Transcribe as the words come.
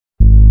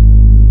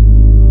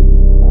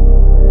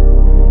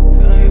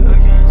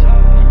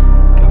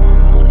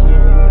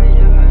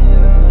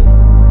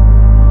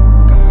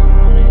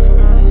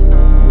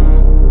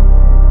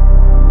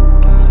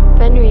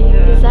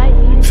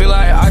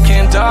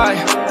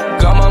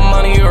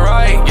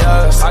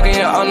I can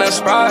get on that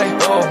Sprite,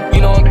 oh,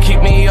 you don't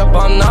keep me up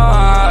all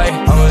night.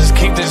 I'ma just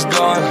keep this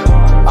going.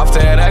 After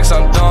that X,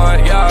 I'm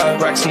done,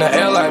 yeah. Racks in the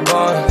air like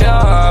bun,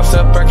 yeah.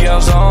 After Berkey,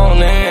 I'm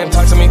zoning.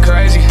 Talk to me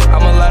crazy,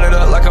 I'ma light it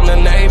up like I'm the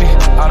Navy.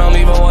 I don't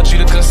even want you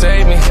to come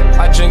save me.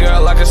 I drink it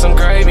up like it's some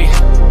gravy.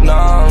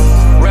 Nah,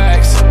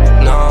 racks,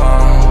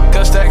 nah.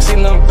 Gun stacks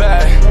in the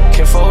back.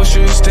 Can't fold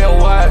shoes, still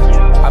wet.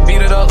 I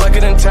beat it up like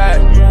it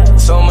intact.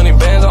 So many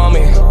bands on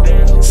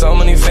me, so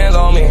many fans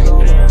on me.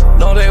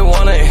 No, they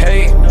wanna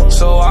hate,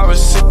 so I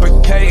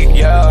reciprocate,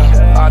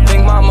 yeah. I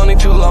think my money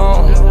too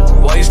long.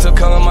 Why you still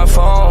calling my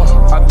phone?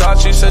 I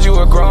thought you said you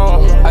were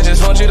grown. I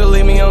just want you to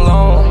leave me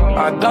alone.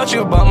 I thought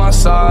you by my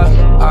side.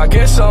 I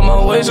guess I'm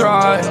always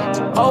right.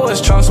 Always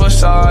trunks with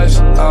size.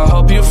 I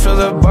hope you feel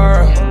the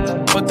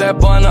burn. Put that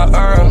bun in the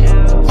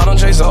urn. I don't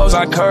chase hoes,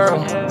 I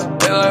curve.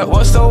 They like,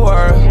 what's the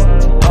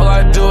word? All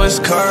I do is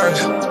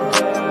curve.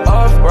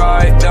 Up,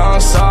 right,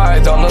 down,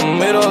 side, down the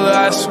middle,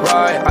 that's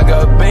right. I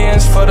got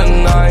bands for the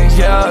night,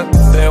 yeah.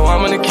 They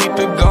want me to keep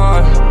it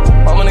going.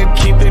 Want me to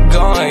keep it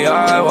going,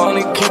 yeah. I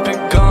want to keep it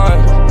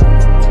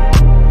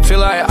going. Feel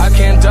like I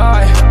can't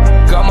die.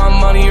 Got my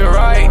money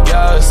right,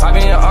 yes. I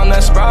been on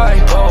that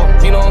Sprite,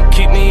 oh, you don't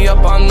keep me up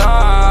all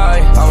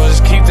night. I'ma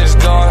just keep this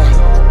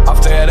going.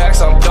 After that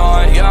X, I'm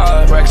done,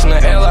 yeah. Racks in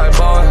the air like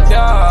bun,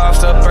 yeah.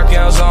 After Berkey,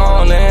 I'm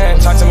zoning.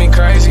 Talk to me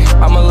crazy,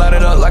 I'ma light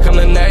it up like I'm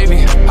the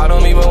Navy. I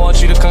don't even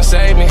want you to come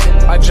save me.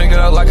 I drink it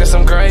up like it's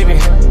some gravy.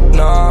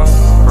 Nah,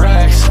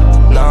 racks,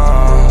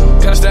 nah.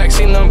 Gun stacks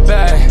in the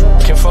back.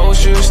 Can't fold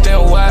shoes,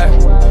 still wet.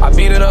 I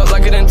beat it up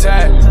like it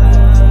intact.